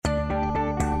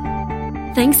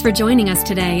Thanks for joining us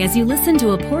today as you listen to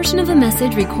a portion of a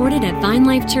message recorded at Vine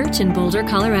Life Church in Boulder,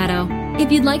 Colorado.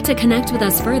 If you'd like to connect with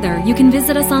us further, you can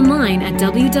visit us online at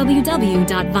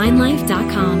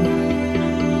www.vinelife.com.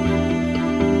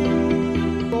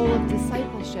 The goal of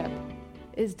discipleship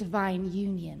is divine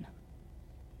union.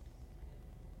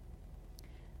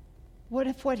 What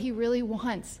if what he really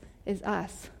wants is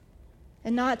us?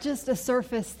 And not just a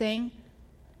surface thing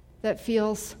that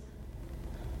feels,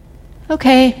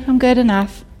 okay, I'm good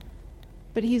enough.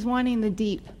 But he's wanting the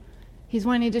deep. He's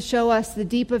wanting to show us the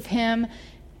deep of him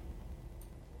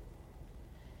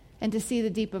and to see the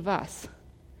deep of us.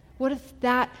 What if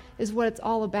that is what it's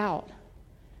all about?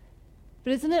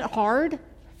 But isn't it hard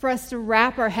for us to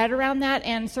wrap our head around that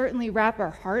and certainly wrap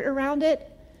our heart around it?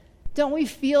 Don't we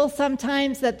feel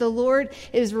sometimes that the Lord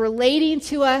is relating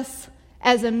to us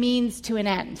as a means to an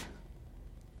end?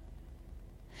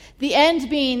 The end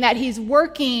being that he's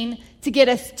working to get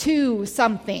us to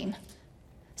something.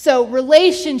 So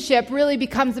relationship really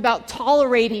becomes about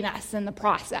tolerating us in the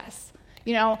process.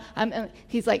 You know,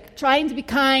 he's like trying to be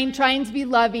kind, trying to be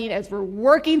loving as we're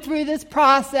working through this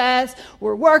process.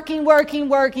 We're working.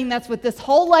 That's what this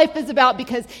whole life is about,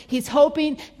 because he's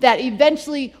hoping that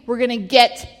eventually we're going to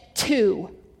get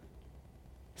to.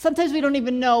 Sometimes we don't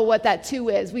even know what that to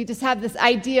is. We just have this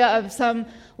idea of some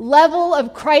level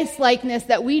of Christ-likeness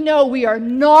that we know we are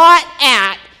not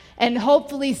at, and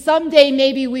hopefully someday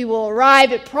maybe we will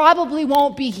arrive. It probably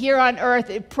won't be here on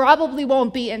earth. It probably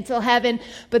won't be until heaven,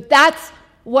 but that's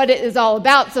what it is all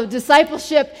about. So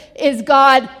discipleship is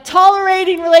God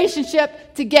tolerating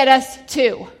relationship to get us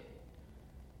to.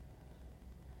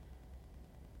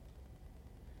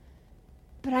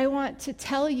 But I want to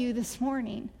tell you this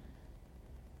morning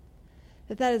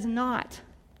that that is not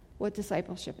what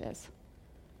discipleship is.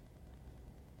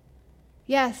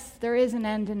 Yes, there is an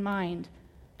end in mind,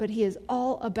 but he is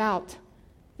all about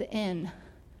the in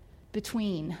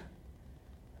between.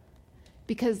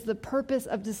 Because the purpose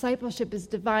of discipleship is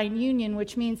divine union,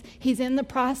 which means he's in the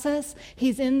process,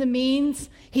 he's in the means,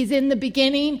 he's in the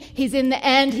beginning, he's in the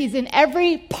end, he's in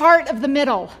every part of the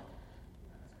middle.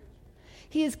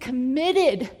 He is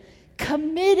committed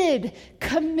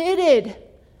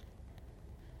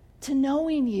to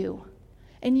knowing you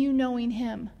and you knowing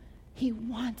him. He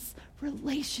wants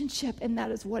relationship, and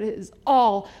that is what it is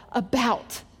all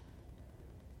about.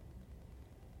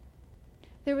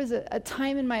 There was a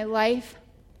time in my life,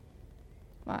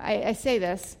 well, I say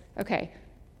this, okay,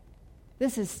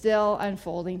 this is still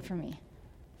unfolding for me.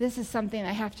 This is something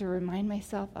I have to remind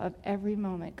myself of every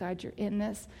moment. God, you're in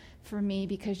this for me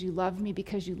because you love me,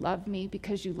 because you love me,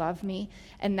 because you love me,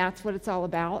 and that's what it's all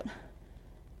about.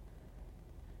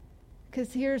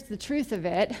 Because here's the truth of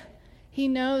it. He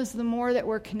knows the more that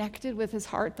we're connected with his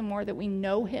heart, the more that we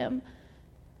know him,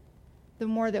 the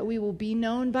more that we will be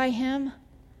known by him.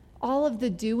 All of the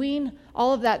doing,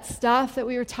 all of that stuff that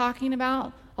we were talking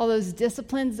about, all those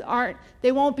disciplines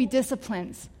they won't be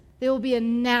disciplines. They will be a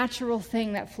natural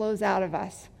thing that flows out of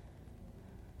us.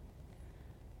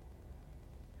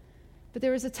 But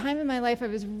there was a time in my life I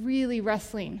was really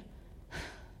wrestling.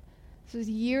 This was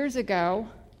years ago.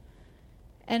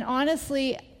 And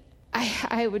honestly,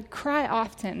 I would cry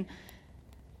often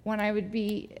when I would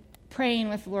be praying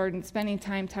with the Lord and spending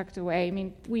time tucked away. I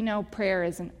mean, we know prayer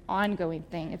is an ongoing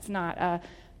thing. It's not a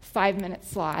 5-minute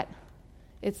slot.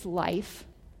 It's life.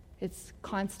 It's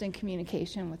constant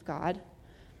communication with God.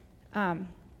 But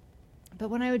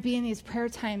when I would be in these prayer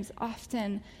times,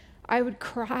 often I would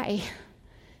cry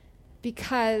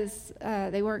because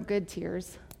they weren't good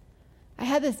tears. I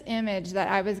had this image that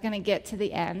I was going to get to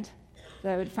the end,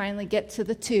 that I would finally get to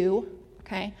the two,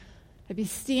 okay? I'd be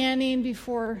standing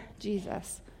before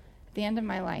Jesus at the end of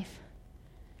my life.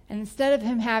 And instead of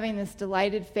him having this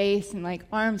delighted face and like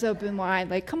arms open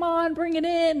wide, like, come on, bring it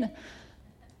in,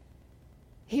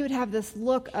 he would have this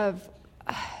look of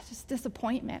just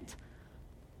disappointment.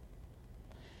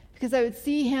 Because I would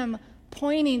see him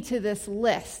pointing to this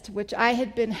list, which I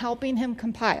had been helping him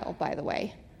compile, by the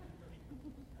way,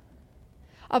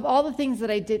 of all the things that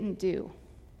I didn't do.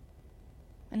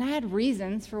 And I had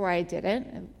reasons for why I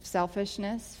didn't,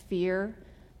 selfishness, fear,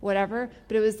 whatever,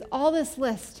 but it was all this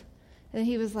list. And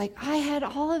he was like, I had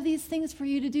all of these things for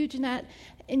you to do, Jeanette,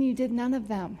 and you did none of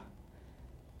them.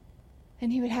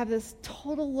 And he would have this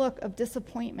total look of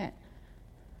disappointment.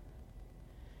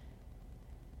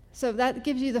 So that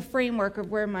gives you the framework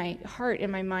of where my heart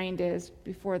and my mind is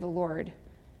before the Lord.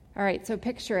 All right, so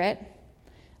picture it.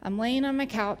 I'm laying on my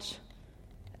couch.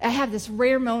 I have this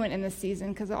rare moment in this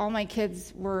season because all my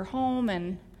kids were home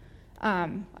and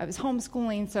I was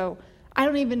homeschooling, so I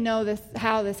don't even know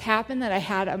how this happened, that I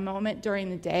had a moment during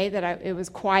the day that it was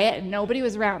quiet and nobody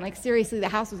was around. Like, seriously, the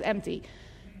house was empty.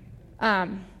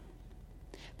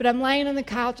 But I'm lying on the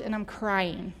couch and I'm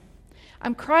crying.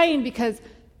 I'm crying because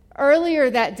earlier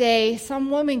that day, some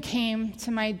woman came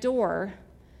to my door.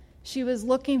 She was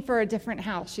looking for a different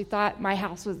house. She thought my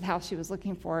house was the house she was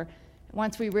looking for.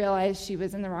 Once we realized she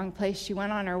was in the wrong place, she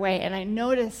went on her way, and I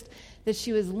noticed that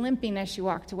she was limping as she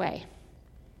walked away.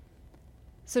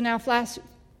 So now flash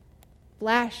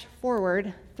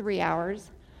forward 3 hours,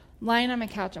 lying on my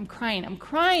couch, I'm crying. I'm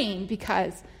crying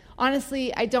because,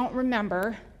 honestly, I don't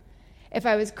remember if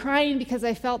I was crying because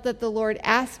I felt that the Lord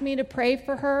asked me to pray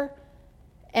for her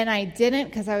and I didn't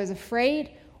because I was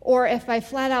afraid, or if I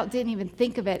flat out didn't even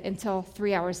think of it until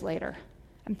 3 hours later.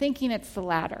 I'm thinking it's the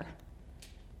latter.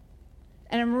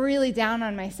 And I'm really down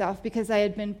on myself because I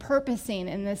had been purposing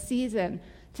in this season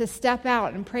to step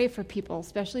out and pray for people,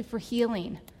 especially for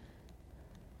healing.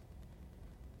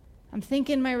 I'm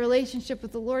thinking my relationship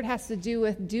with the Lord has to do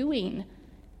with doing,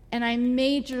 and I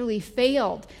majorly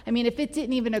failed. I mean, if it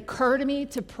didn't even occur to me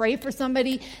to pray for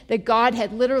somebody that God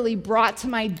had literally brought to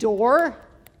my door,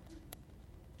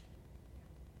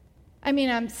 I mean,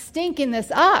 I'm stinking this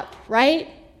up, right?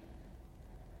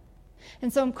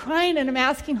 And so I'm crying and I'm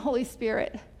asking Holy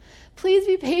Spirit, please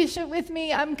be patient with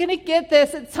me. I'm going to get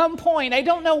this at some point. I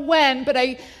don't know when, but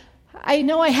I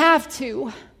know I have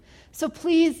to. So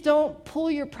please don't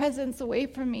pull your presence away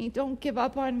from me. Don't give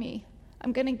up on me.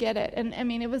 I'm going to get it. And I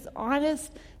mean, it was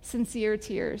honest, sincere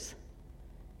tears,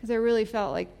 because I really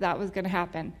felt like that was going to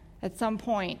happen. At some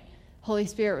point, Holy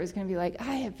Spirit was going to be like,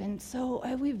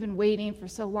 we've been waiting for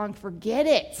so long. Forget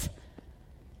it.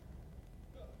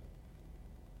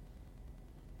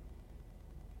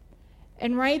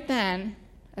 And right then,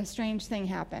 a strange thing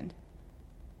happened.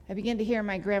 I began to hear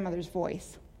my grandmother's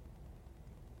voice.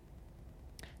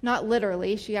 Not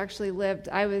literally. She actually lived,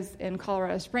 I was in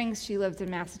Colorado Springs. She lived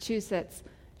in Massachusetts.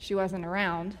 She wasn't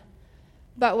around.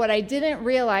 But what I didn't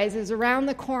realize is around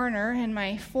the corner in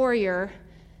my foyer,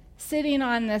 sitting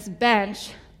on this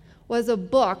bench, was a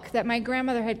book that my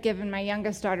grandmother had given my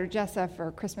youngest daughter, Jessa,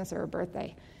 for Christmas or her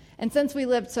birthday. And since we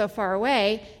lived so far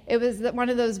away, it was one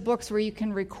of those books where you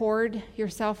can record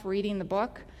yourself reading the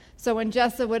book. So when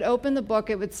Jessa would open the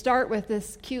book, it would start with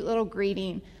this cute little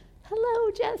greeting.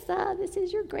 Hello, Jessa, this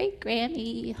is your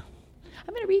great-granny.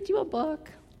 I'm going to read you a book.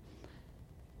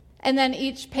 And then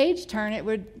each page turn, it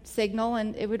would signal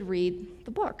and it would read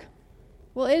the book.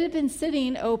 Well, it had been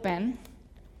sitting open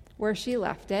where she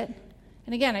left it.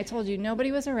 And again, I told you,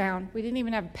 nobody was around. We didn't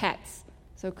even have pets.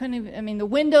 So the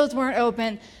windows weren't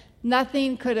open.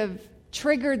 Nothing could have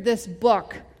triggered this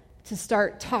book to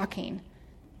start talking.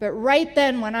 But right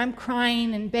then, when I'm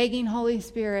crying and begging Holy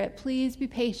Spirit, please be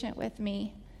patient with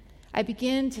me, I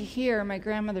begin to hear my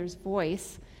grandmother's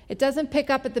voice. It doesn't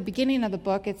pick up at the beginning of the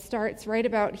book. It starts right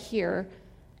about here.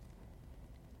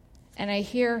 And I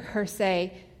hear her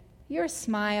say, your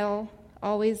smile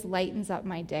always lightens up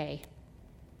my day.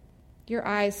 Your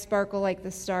eyes sparkle like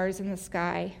the stars in the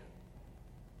sky.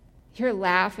 Your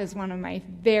laugh is one of my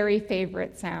very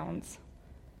favorite sounds.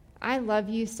 I love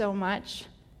you so much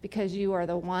because you are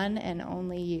the one and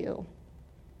only you.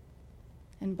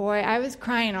 And boy, I was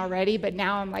crying already, but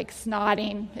now I'm like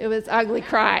snotting. It was an ugly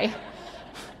cry.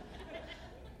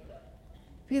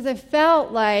 Because I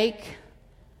felt like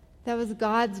that was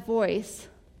God's voice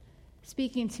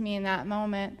speaking to me in that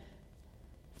moment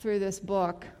through this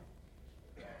book.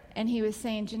 And he was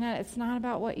saying, Jeanette, it's not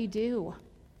about what you do.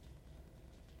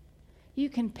 You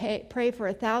can pray for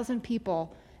 1,000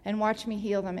 people and watch me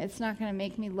heal them. It's not going to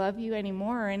make me love you any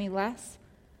more or any less.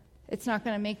 It's not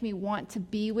going to make me want to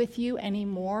be with you any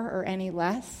more or any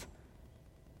less.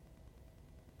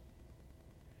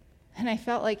 And I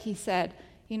felt like he said,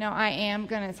 I am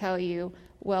going to tell you,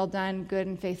 well done, good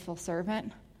and faithful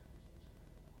servant,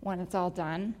 when it's all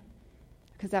done.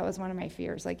 Because that was one of my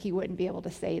fears. Like he wouldn't be able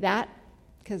to say that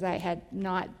because I had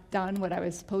not done what I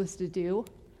was supposed to do.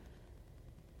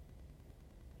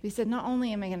 He said, not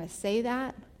only am I going to say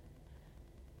that,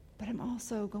 but I'm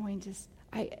also going to,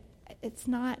 it's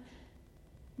not,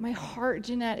 my heart,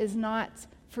 Jeanette, is not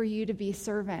for you to be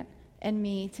servant and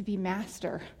me to be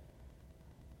master.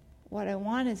 What I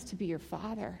want is to be your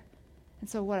father. And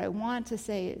so what I want to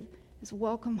say is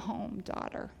welcome home,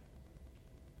 daughter.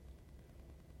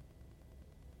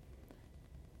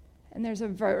 And there's a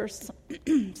verse,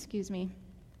 excuse me,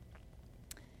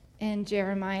 in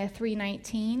Jeremiah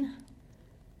 3:19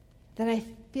 that I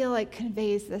feel like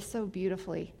conveys this so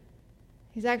beautifully.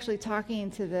 He's actually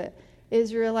talking to the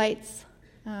Israelites,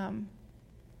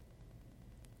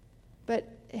 but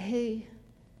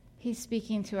he's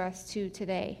speaking to us too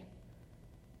today.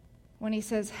 when he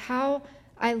says, "How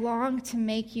I long to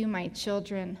make you my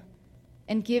children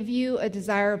and give you a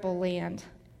desirable land,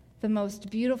 the most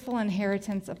beautiful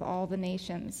inheritance of all the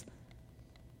nations.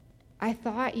 I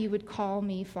thought you would call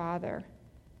me Father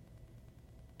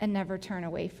and never turn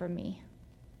away from me."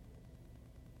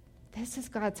 This is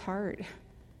God's heart.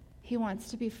 He wants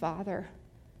to be Father.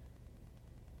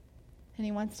 And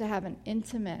he wants to have an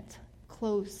intimate,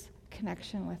 close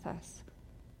connection with us.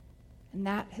 And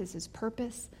that is his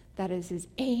purpose. That is his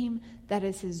aim. That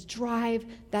is his drive.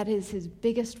 That is his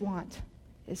biggest want,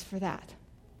 is for that.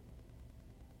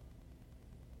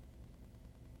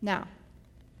 Now,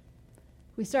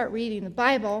 we start reading the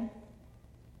Bible,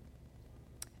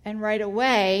 and right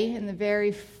away, in the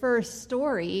very first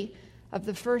story of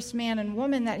the first man and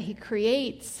woman that he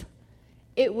creates,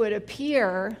 it would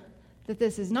appear that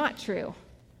this is not true.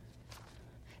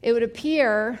 It would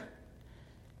appear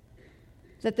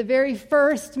that the very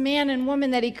first man and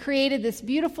woman that he created this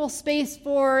beautiful space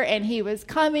for, and he was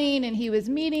coming, and he was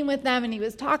meeting with them, and he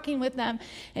was talking with them,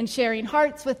 and sharing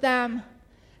hearts with them,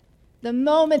 the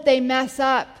moment they mess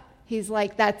up, he's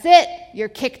like, "That's it, you're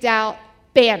kicked out,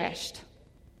 banished."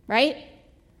 Right?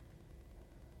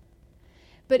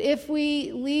 But if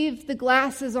we leave the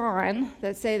glasses on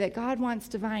that say that God wants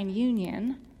divine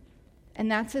union, and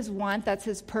that's his want, that's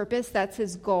his purpose, that's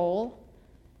his goal,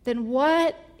 then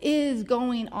what is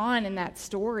going on in that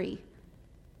story?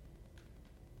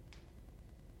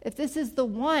 If this is the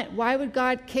want, why would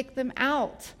God kick them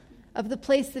out of the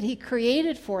place that he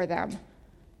created for them?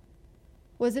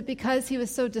 Was it because he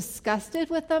was so disgusted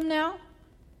with them now?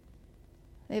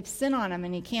 They have sin on him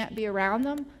and he can't be around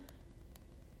them?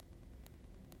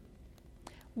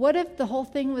 What if the whole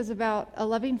thing was about a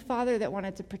loving father that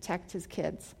wanted to protect his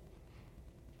kids?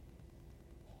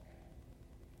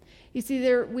 You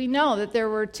see, we know that there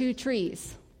were two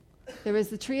trees. There was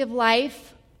the tree of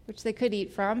life, which they could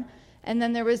eat from, and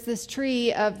then there was this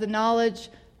tree of the knowledge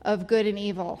of good and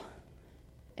evil.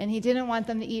 And he didn't want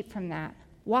them to eat from that.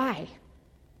 Why?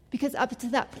 Because up to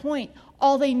that point,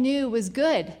 all they knew was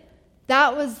good.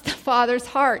 That was the Father's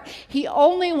heart. He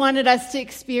only wanted us to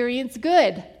experience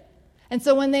good. And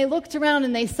so when they looked around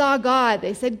and they saw God,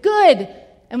 they said, "Good."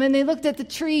 And when they looked at the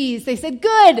trees, they said,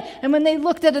 "Good." And when they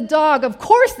looked at a dog, of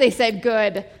course they said,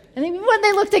 "Good." And even when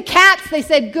they looked at cats, they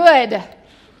said, "Good."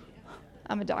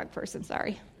 I'm a dog person,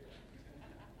 sorry.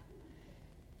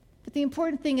 But the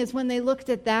important thing is when they looked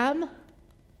at them,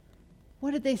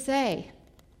 what did they say?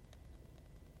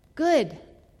 Good.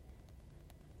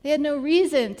 They had no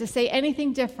reason to say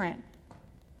anything different.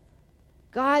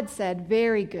 God said,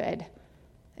 very good,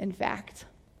 in fact.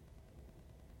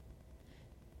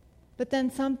 But then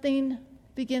something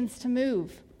begins to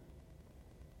move.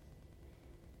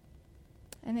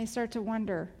 And they start to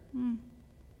wonder,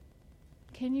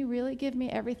 can you really give me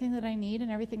everything that I need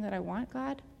and everything that I want,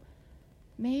 God?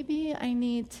 Maybe I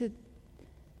need to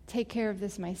take care of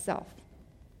this myself.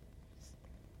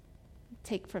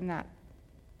 Take from that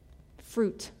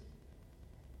fruit.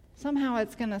 Somehow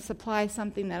it's going to supply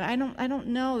something that I don't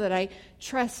know that I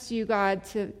trust you, God,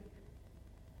 to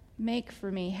make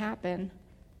for me happen,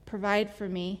 provide for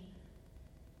me.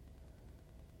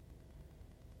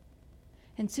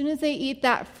 And as soon as they eat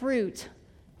that fruit,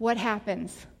 what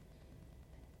happens?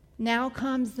 Now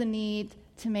comes the need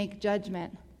to make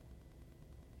judgment,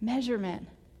 measurement,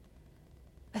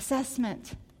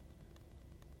 assessment.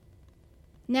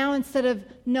 Now, instead of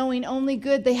knowing only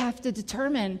good, they have to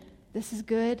determine, this is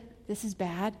good, this is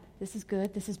bad, this is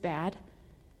good, this is bad.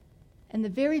 And the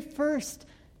very first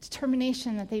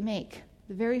determination that they make,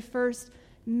 the very first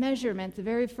measurement, the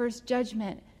very first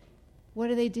judgment, what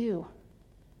do?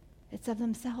 It's of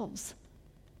themselves.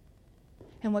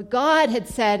 And what God had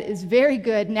said is very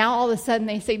good. Now all of a sudden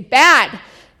they say, bad,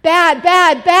 bad,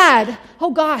 bad, bad.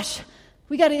 Oh gosh,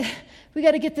 we got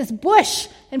to get this bush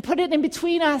and put it in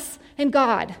between us and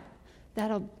God.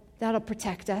 That'll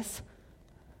protect us.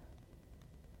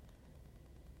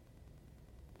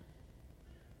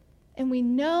 And we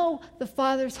know the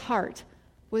Father's heart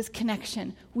was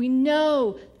connection. We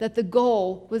know that the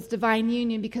goal was divine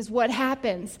union because what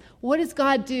happens? What does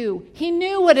God do? He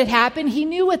knew what had happened. He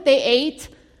knew what they ate.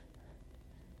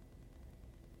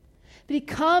 But he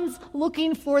comes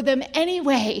looking for them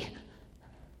anyway.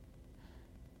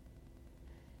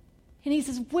 And he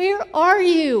says, where are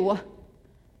you?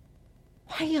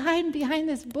 Why are you hiding behind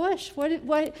this bush?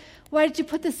 Why did you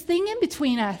put this thing in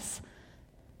between us?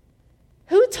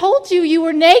 Who told you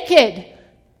were naked?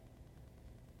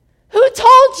 Who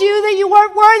told you that you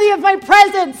weren't worthy of my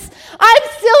presence? I'm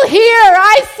still here.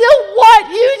 I still want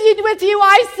union with you.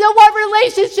 I still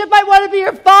want relationship. I want to be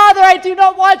your father. I do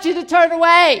not want you to turn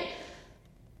away.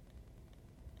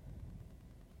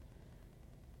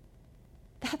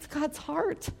 That's God's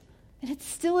heart. And it's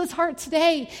still his heart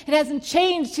today. It hasn't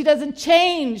changed. He doesn't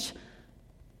change.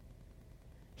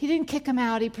 He didn't kick them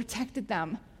out. He protected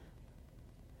them.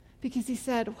 Because he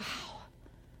said, wow,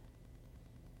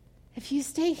 if you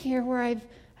stay here where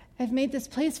I've made this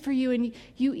place for you and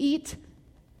you eat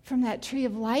from that tree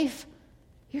of life,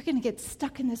 you're going to get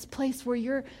stuck in this place where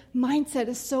your mindset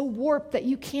is so warped that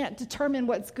you can't determine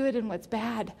what's good and what's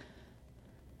bad.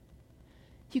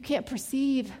 You can't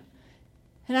perceive.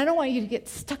 And I don't want you to get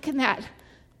stuck in that.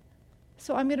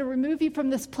 So I'm going to remove you from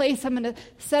this place. I'm going to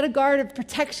set a guard of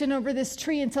protection over this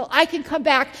tree until I can come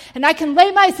back and I can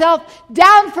lay myself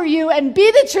down for you and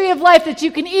be the tree of life that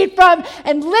you can eat from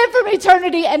and live from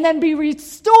eternity and then be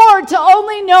restored to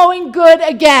only knowing good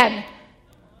again.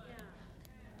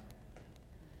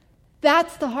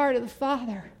 That's the heart of the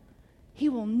Father. He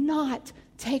will not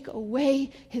take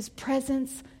away his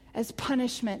presence as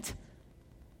punishment.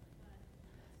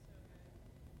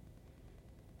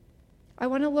 I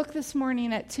want to look this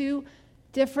morning at two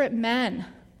different men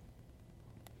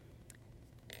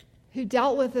who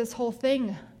dealt with this whole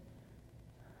thing.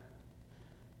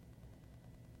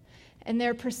 And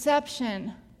their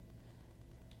perception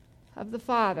of the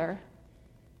Father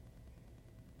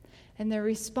and their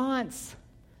response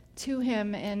to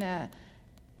him in a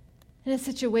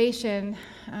situation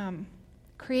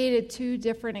created two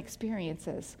different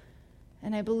experiences.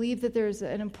 And I believe that there's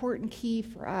an important key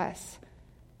for us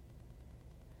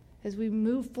as we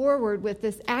move forward with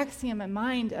this axiom in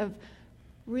mind of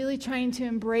really trying to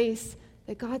embrace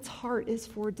that God's heart is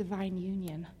for divine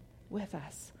union with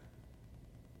us,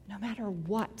 no matter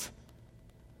what.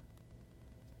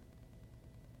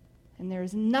 And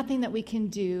there's nothing that we can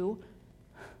do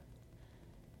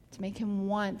to make him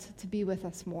want to be with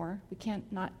us more. We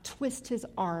can't not twist his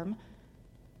arm.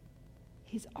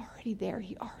 He's already there.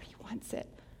 He already wants it.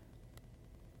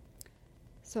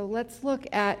 So let's look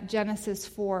at Genesis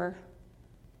 4.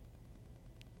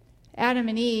 Adam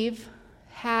and Eve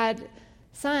had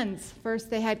sons. First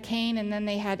they had Cain and then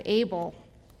they had Abel.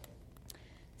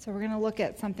 So we're going to look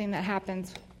at something that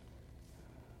happens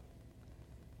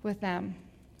with them.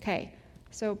 Okay,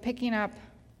 so picking up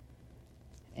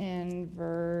in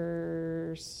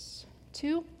verse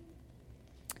 2.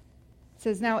 It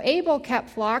says, "Now Abel kept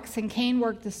flocks and Cain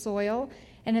worked the soil.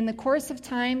 And in the course of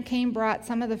time, Cain brought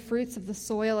some of the fruits of the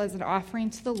soil as an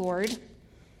offering to the Lord.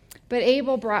 But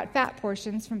Abel brought fat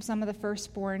portions from some of the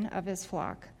firstborn of his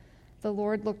flock. The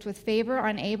Lord looked with favor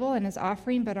on Abel and his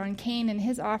offering, but on Cain and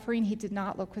his offering he did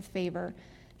not look with favor.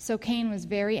 So Cain was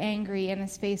very angry, and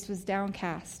his face was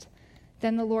downcast.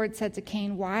 Then the Lord said to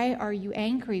Cain, 'Why are you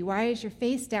angry? Why is your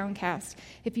face downcast?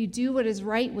 If you do what is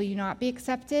right, will you not be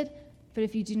accepted? But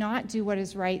if you do not do what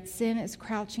is right, sin is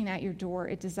crouching at your door.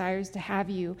 It desires to have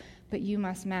you, but you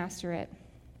must master it.'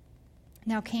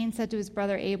 Now Cain said to his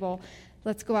brother Abel,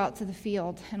 'Let's go out to the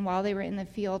field.' And while they were in the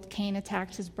field, Cain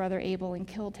attacked his brother Abel and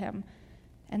killed him.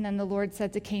 And then the Lord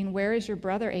said to Cain, 'Where is your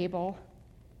brother Abel?'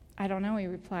 'I don't know,' he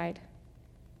replied.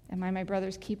 'Am I my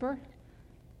brother's keeper?'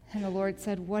 And the Lord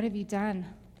said, 'What have you done?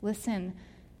 Listen,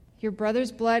 your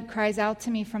brother's blood cries out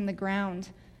to me from the ground.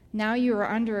 Now you are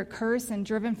under a curse and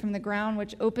driven from the ground,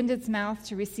 which opened its mouth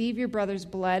to receive your brother's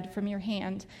blood from your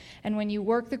hand. And when you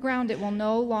work the ground, it will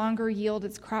no longer yield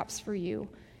its crops for you.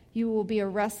 You will be a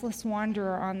restless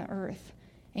wanderer on the earth.'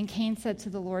 And Cain said to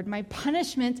the Lord, 'My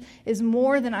punishment is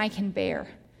more than I can bear.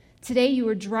 Today you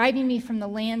are driving me from the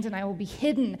land, and I will be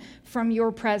hidden from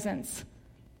your presence.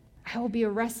 I will be a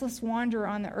restless wanderer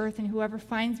on the earth, and whoever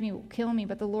finds me will kill me.'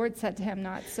 But the Lord said to him,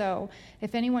 'Not so.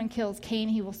 If anyone kills Cain,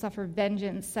 he will suffer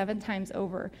vengeance 7 times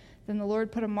over.' Then the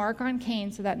Lord put a mark on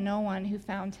Cain so that no one who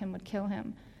found him would kill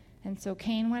him. And so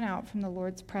Cain went out from the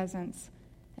Lord's presence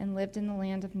and lived in the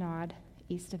land of Nod,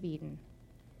 east of Eden."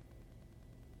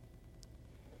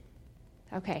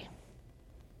 Okay.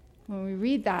 When we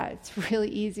read that, it's really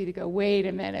easy to go, wait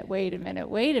a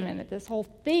minute. This whole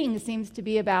thing seems to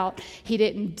be about he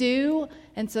didn't do,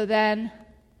 and so then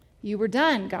you were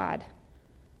done, God.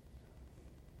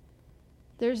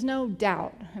 There's no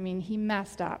doubt. I mean, he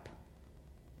messed up.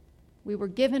 We were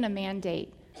given a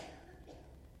mandate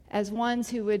as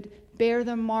ones who would bear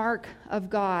the mark of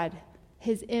God,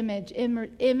 his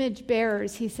image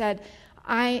bearers. He said,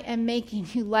 "I am making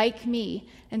you like me,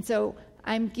 and so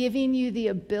I'm giving you the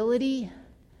ability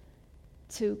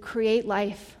to create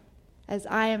life as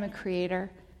I am a creator,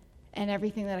 and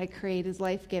everything that I create is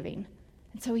life-giving."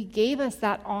 And so he gave us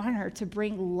that honor to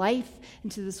bring life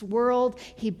into this world.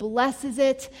 He blesses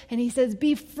it, and he says,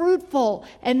 "Be fruitful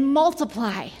and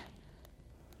multiply."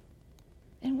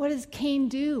 And what does Cain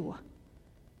do?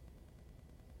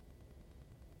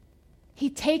 He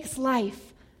takes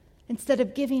life instead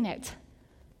of giving it.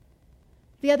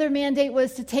 The other mandate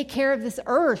was to take care of this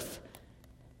earth.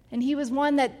 And he was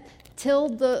one that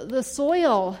tilled the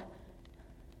soil.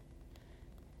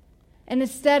 And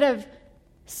instead of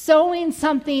sowing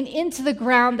something into the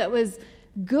ground that was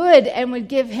good and would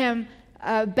give him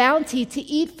a bounty to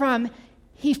eat from,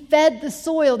 he fed the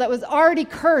soil that was already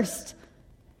cursed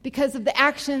because of the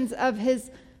actions of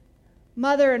his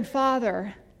mother and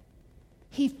father.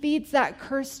 He feeds that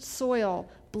cursed soil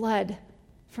blood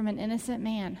from an innocent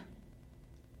man.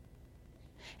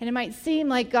 And it might seem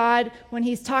like God, when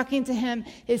he's talking to him,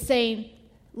 is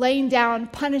laying down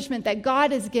punishment that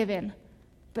God has given.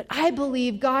 But I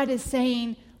believe God is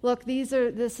saying, look, this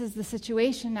is the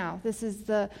situation now. This is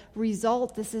the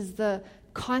result. This is the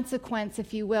consequence,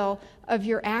 if you will, of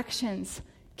your actions.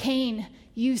 Cain,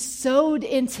 you sowed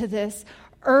into this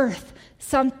earth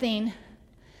something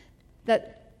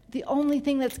that the only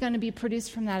thing that's going to be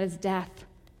produced from that is death.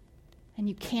 And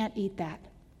you can't eat that.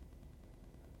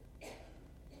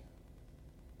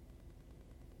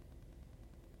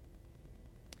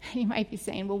 You might be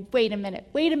saying, well, wait a minute.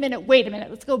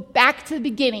 Let's go back to the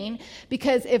beginning,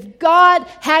 because if God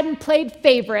hadn't played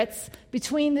favorites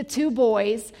between the two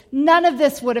boys, none of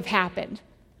this would have happened.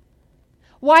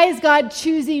 Why is God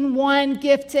choosing one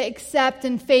gift to accept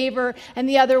and favor and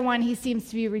the other one he seems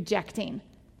to be rejecting?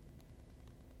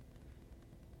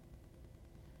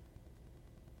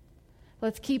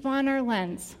 Let's keep on our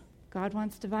lens. God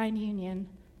wants divine union.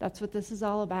 That's what this is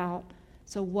all about.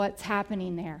 So what's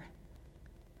happening there?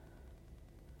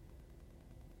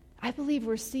 I believe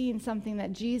we're seeing something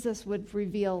that Jesus would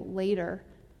reveal later.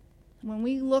 When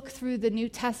we look through the New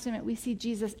Testament, we see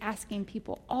Jesus asking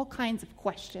people all kinds of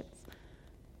questions.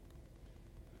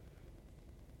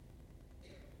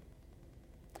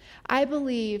 I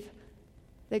believe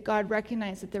that God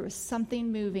recognized that there was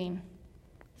something moving,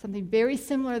 something very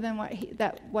similar than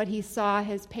what he saw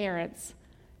his parents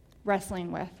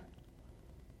wrestling with.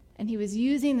 And he was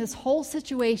using this whole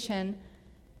situation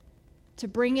to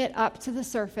bring it up to the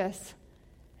surface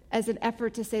as an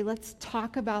effort to say, let's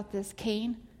talk about this,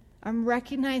 Cain. I'm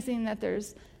recognizing that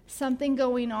there's something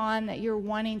going on, that you're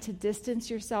wanting to distance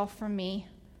yourself from me.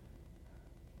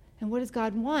 And what does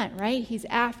God want, right? He's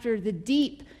after the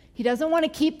deep. He doesn't want to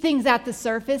keep things at the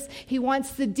surface. He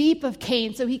wants the deep of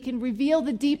Cain so he can reveal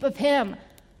the deep of him.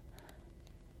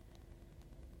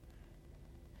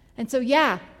 And so,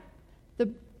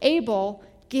 Abel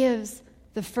gives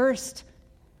the first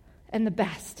and the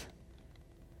best.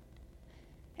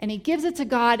 And he gives it to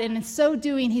God, and in so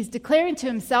doing, he's declaring to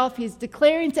himself, he's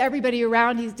declaring to everybody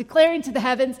around, he's declaring to the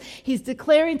heavens, he's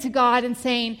declaring to God and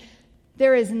saying,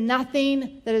 there is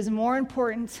nothing that is more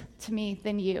important to me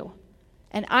than you.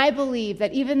 And I believe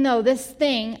that even though this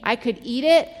thing, I could eat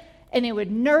it, and it would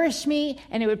nourish me,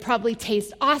 and it would probably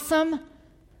taste awesome,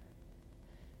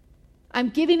 I'm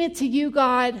giving it to you,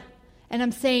 God, and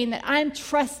I'm saying that I'm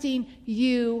trusting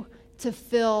you to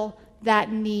fill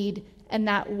that need and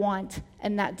that want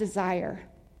and that desire.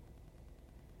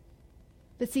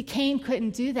 But see, Cain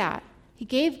couldn't do that. He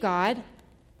gave God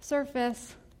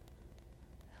surface.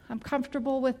 I'm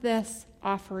comfortable with this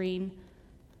offering.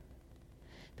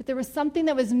 But there was something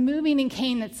that was moving in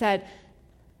Cain that said,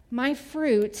 my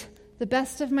fruit, the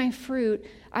best of my fruit,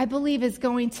 I believe is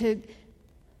going to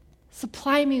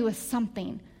supply me with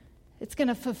something. It's going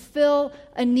to fulfill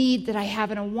a need that I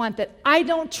have and a want that I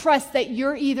don't trust that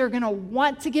you're either going to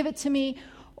want to give it to me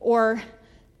or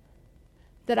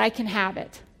that I can have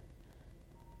it.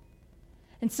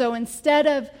 And so instead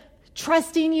of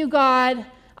trusting you, God,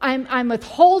 I'm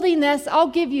withholding this. I'll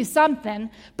give you something,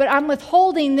 but I'm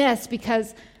withholding this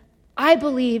because I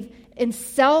believe in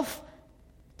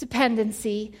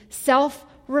self-dependency,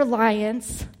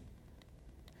 self-reliance,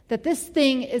 that this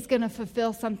thing is going to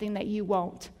fulfill something that you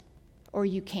won't. Or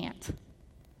you can't.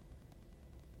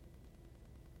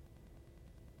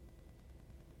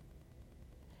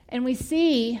 And we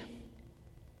see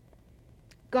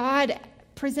God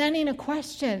presenting a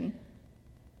question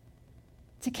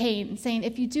to Cain, saying,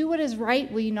 if you do what is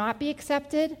right, will you not be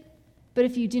accepted? But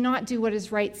if you do not do what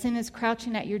is right, sin is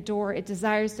crouching at your door. It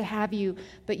desires to have you,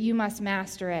 but you must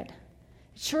master it.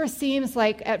 It sure seems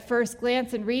like at first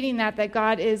glance in reading that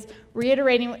God is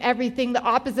reiterating everything the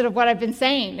opposite of what I've been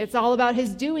saying. It's all about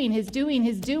his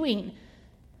doing.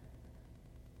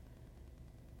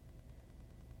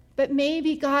 But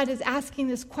maybe God is asking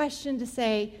this question to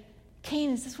say,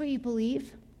 Cain, is this what you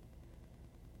believe?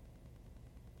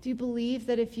 Do you believe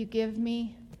that if you give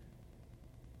me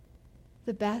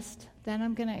the best, then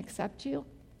I'm going to accept you?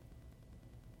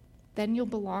 Then you'll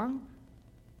belong?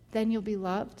 Then you'll be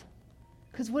loved?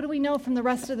 Because what do we know from the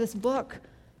rest of this book?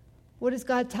 what does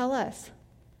God tell us?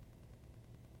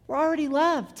 We're already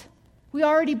loved. We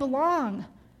already belong.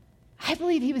 I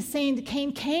believe he was saying to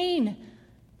Cain, Cain,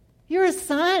 you're a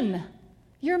son.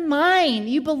 You're mine.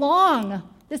 You belong.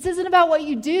 This isn't about what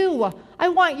you do. I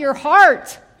want your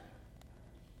heart.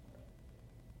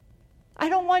 I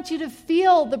don't want you to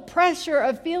feel the pressure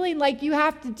of feeling like you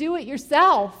have to do it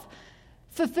yourself.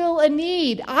 Fulfill a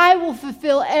need. I will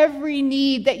fulfill every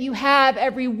need that you have,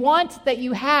 every want that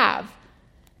you have.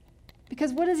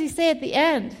 Because what does he say at the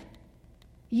end?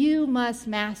 You must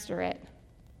master it.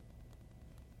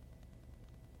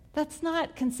 That's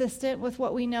not consistent with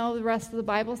what we know the rest of the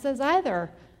Bible says either.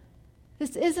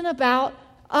 This isn't about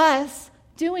us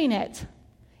doing it.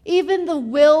 Even the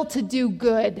will to do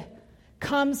good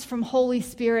comes from Holy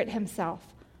Spirit himself.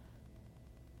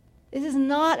 It is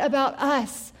not about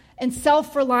us and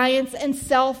self-reliance and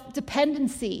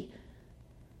self-dependency.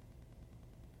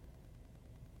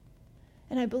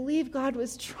 And I believe God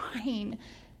was trying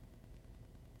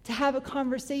to have a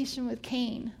conversation with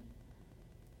Cain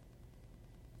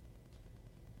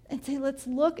and say, let's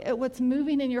look at what's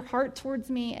moving in your heart towards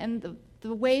me and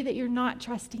the way that you're not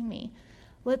trusting me.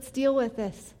 Let's deal with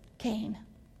this, Cain.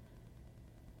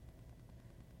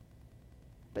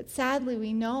 But sadly,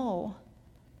 we know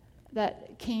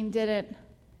that Cain didn't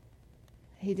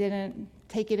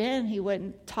take it in. He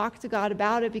wouldn't talk to God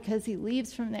about it because he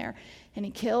leaves from there and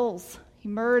he kills, he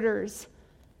murders.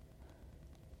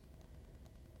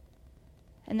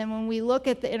 And then when we look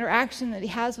at the interaction that he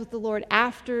has with the Lord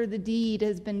after the deed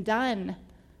has been done,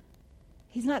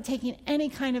 he's not taking any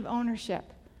kind of ownership.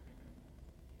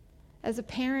 As a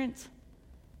parent,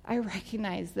 I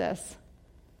recognize this.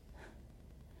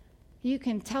 You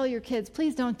can tell your kids,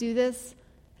 please don't do this,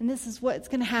 and this is what's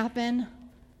going to happen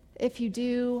if you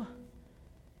do.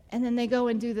 And then they go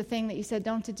and do the thing that you said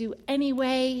don't to do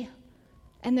anyway.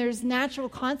 And there's natural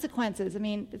consequences. I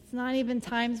mean, it's not even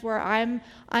times where I'm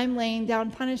laying down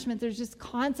punishment. There's just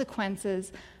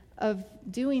consequences of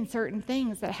doing certain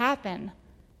things that happen.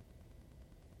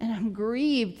 And I'm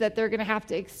grieved that they're going to have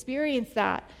to experience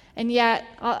that. And yet,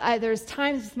 there's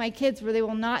times with my kids where they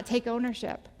will not take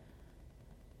ownership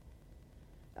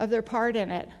of their part in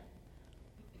it.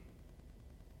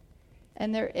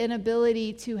 And their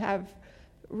inability to have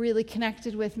really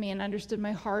connected with me and understood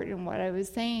my heart and what I was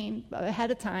saying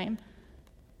ahead of time.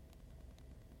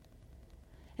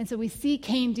 And so we see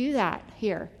Cain do that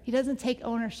here. He doesn't take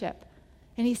ownership.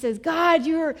 And he says, God,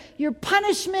 your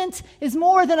punishment is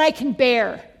more than I can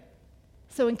bear.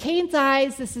 So in Cain's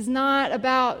eyes, this is not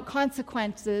about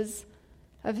consequences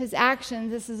of his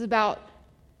actions. This is about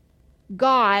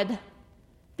God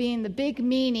being the big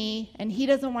meanie, and he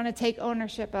doesn't want to take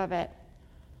ownership of it.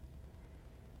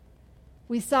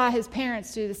 We saw his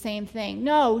parents do the same thing.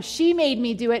 No, she made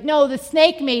me do it. No, the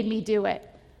snake made me do it.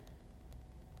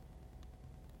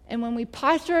 And when we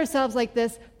posture ourselves like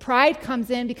this, pride comes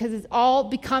in because it all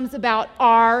becomes about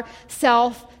our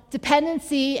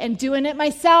self-dependency and doing it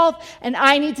myself, and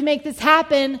I need to make this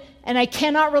happen, and I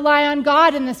cannot rely on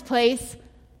God in this place.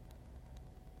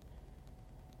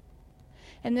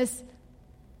 And this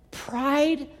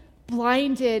pride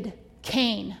blinded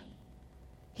Cain.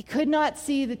 He could not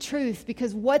see the truth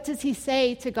because what does he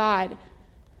say to God?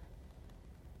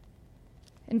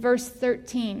 In verse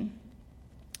 14,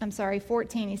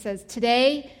 he says,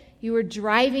 today you are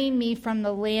driving me from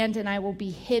the land and I will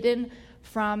be hidden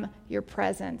from your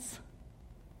presence.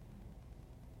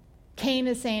 Cain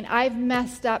is saying, I've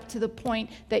messed up to the point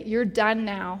that you're done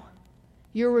now.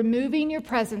 You're removing your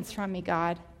presence from me,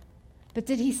 God. But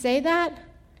did he say that?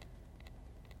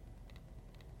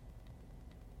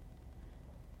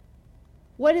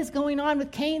 What is going on with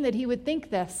Cain that he would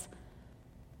think this?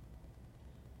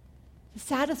 The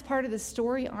saddest part of the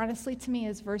story, honestly, to me,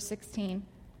 is verse 16,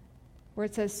 where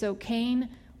it says, so Cain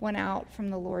went out from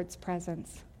the Lord's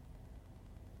presence.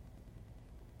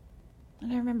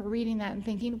 And I remember reading that and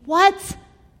thinking, what?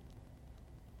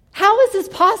 How is this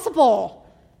possible?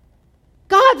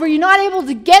 God, were you not able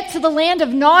to get to the land of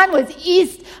Nod? Was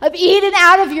east of Eden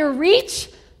out of your reach?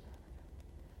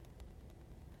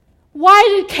 Why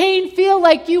did Cain feel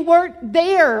like you weren't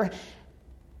there?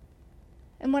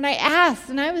 And when I asked,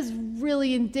 and I was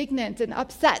really indignant and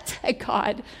upset at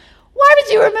God, why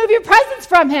would you remove your presence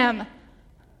from him?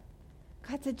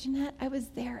 God said, Jeanette, I was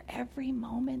there every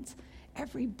moment,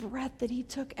 every breath that he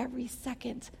took, every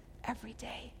second, every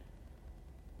day.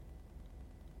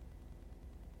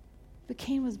 But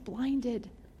Cain was blinded.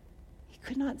 He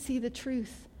could not see the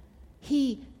truth.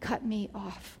 He cut me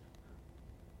off.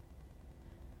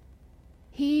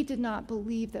 He did not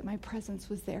believe that my presence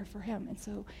was there for him, and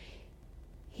so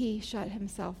he shut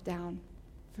himself down.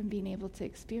 from being able to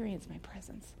experience my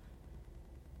presence.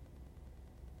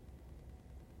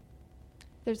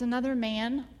 There's another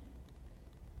man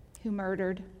who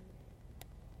murdered.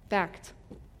 In fact,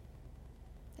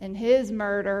 in his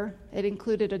murder, it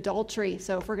included adultery.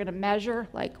 So if we're going to measure,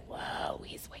 like, whoa,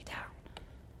 he's way down.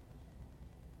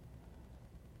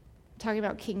 I'm talking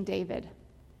about King David.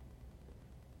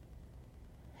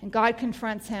 And God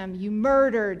confronts him. You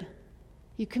murdered.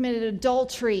 You committed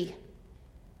adultery.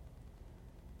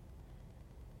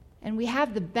 And we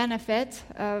have the benefit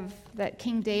of that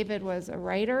King David was a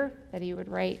writer, that he would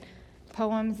write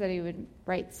poems, that he would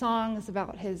write songs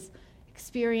about his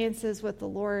experiences with the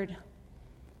Lord.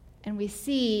 And we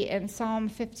see in Psalm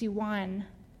 51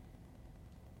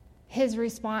 his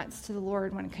response to the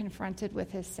Lord when confronted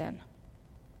with his sin.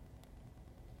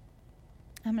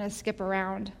 I'm going to skip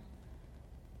around,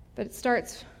 but it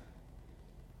starts,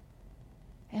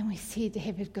 and we see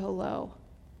David go low.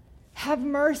 Have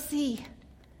mercy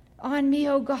on me,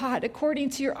 O God,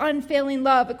 according to your unfailing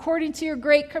love, according to your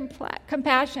great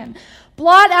compassion.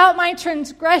 Blot out my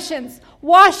transgressions,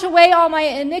 wash away all my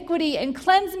iniquity, and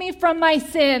cleanse me from my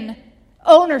sin.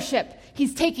 Ownership.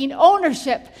 He's taking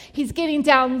ownership. He's getting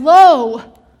down low.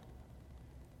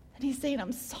 And he's saying,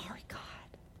 I'm sorry, God.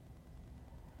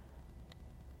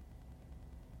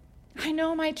 I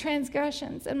know my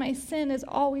transgressions, and my sin is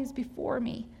always before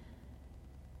me.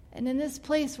 And in this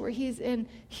place where he's in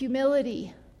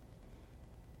humility,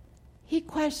 he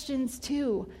questions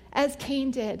too, as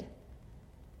Cain did.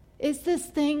 Is this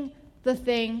thing the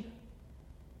thing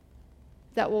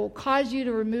that will cause you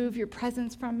to remove your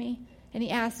presence from me? And he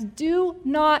asks, do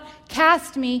not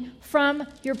cast me from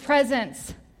your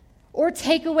presence or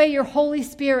take away your Holy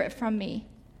Spirit from me.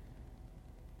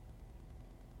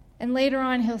 And later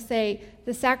on he'll say,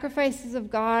 the sacrifices of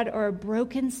God are a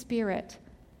broken spirit,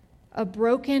 a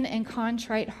broken and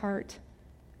contrite heart.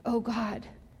 O God,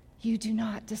 you do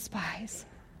not despise.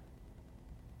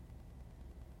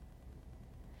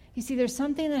 You see, there's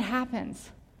something that happens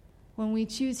when we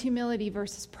choose humility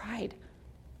versus pride.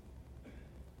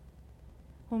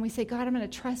 When we say, God, I'm going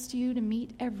to trust you to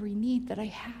meet every need that I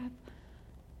have,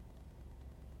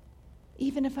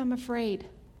 even if I'm afraid.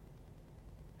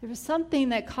 There was something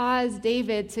that caused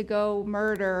David to go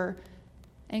murder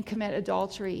and commit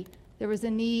adultery. There was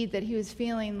a need that he was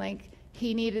feeling like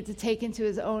he needed to take into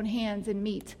his own hands and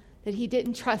meet, that he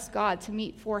didn't trust God to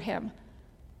meet for him.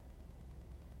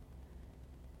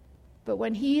 But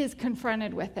when he is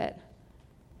confronted with it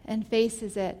and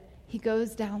faces it, he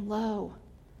goes down low.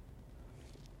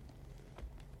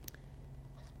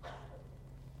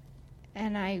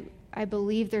 And I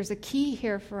believe there's a key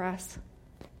here for us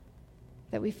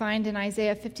that we find in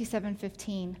Isaiah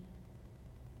 57:15. It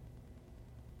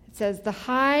says, the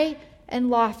high and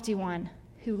lofty one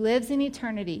who lives in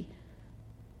eternity,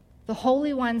 the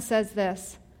Holy One says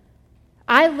this,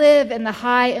 I live in the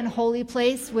high and holy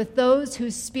place with those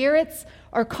whose spirits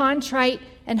are contrite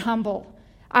and humble.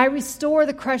 I restore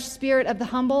the crushed spirit of the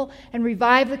humble and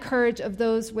revive the courage of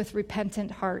those with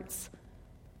repentant hearts.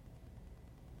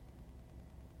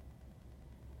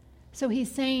 So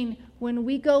he's saying, when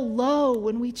we go low,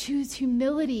 when we choose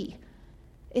humility,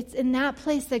 it's in that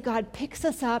place that God picks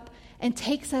us up and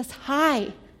takes us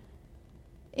high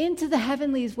into the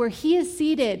heavenlies where he is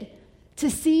seated to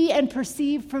see and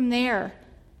perceive from there,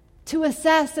 to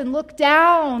assess and look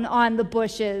down on the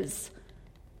bushes,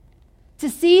 to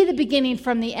see the beginning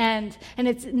from the end. And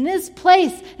it's in this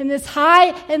place, in this high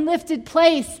and lifted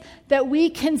place, that we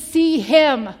can see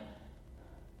him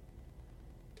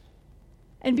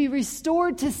and be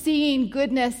restored to seeing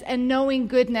goodness and knowing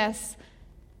goodness,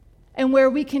 and where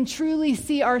we can truly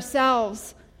see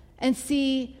ourselves and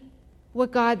see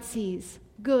what God sees.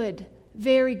 Good,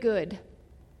 very good.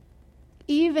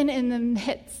 Even in the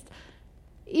midst,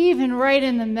 even right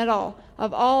in the middle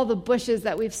of all the bushes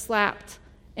that we've slapped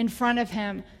in front of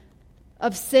him,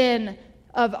 of sin,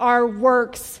 of our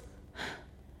works.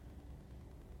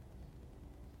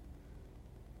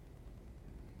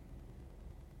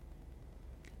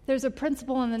 There's a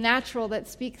principle in the natural that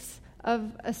speaks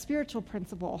of a spiritual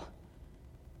principle.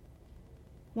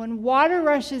 When water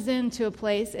rushes into a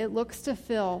place, it looks to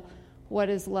fill what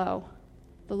is low,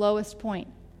 the lowest point.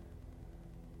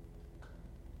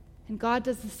 And God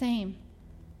does the same.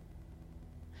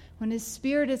 When his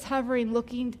Spirit is hovering,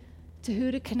 looking to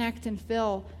who to connect and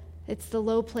fill, it's the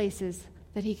low places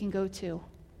that he can go to.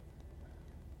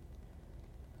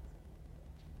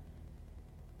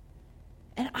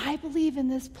 And I believe in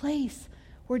this place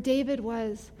where David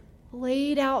was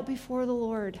laid out before the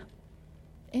Lord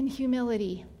in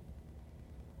humility.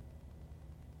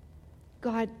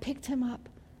 God picked him up,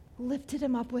 lifted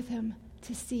him up with him,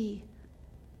 to see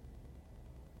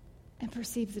and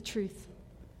perceive the truth.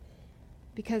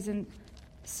 Because in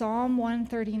Psalm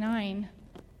 139,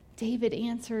 David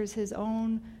answers his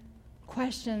own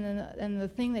question and the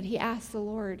thing that he asked the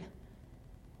Lord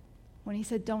when he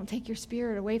said, don't take your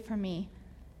spirit away from me.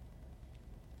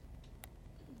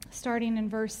 Starting in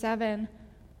verse 7,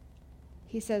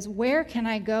 he says, where can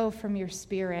I go from your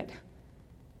spirit?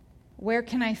 Where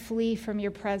can I flee from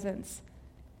your presence?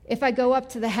 If I go up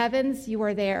to the heavens, you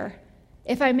are there.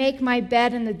 If I make my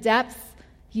bed in the depths,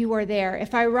 you are there.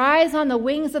 If I rise on the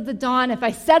wings of the dawn, if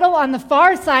I settle on the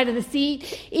far side of the sea,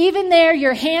 even there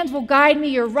your hand will guide me,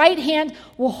 your right hand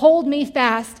will hold me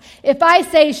fast. If I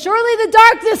say, surely the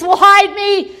darkness will hide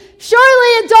me,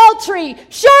 surely adultery,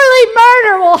 surely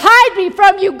murder will hide me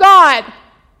from you, God.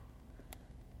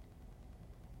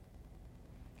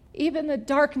 Even the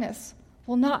darkness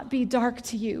will not be dark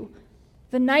to you.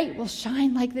 The night will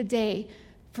shine like the day,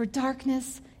 for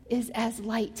darkness is as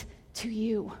light to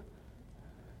you.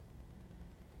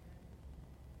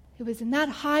 It was in that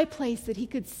high place that he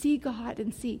could see God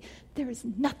and see, there is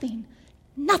nothing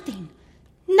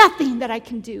that I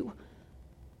can do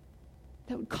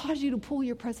that would cause you to pull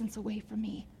your presence away from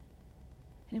me.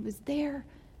 And it was there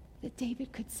that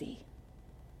David could see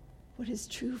what is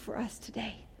true for us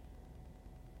today.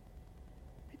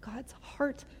 That God's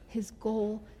heart, his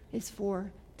goal, is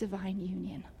for divine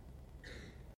union.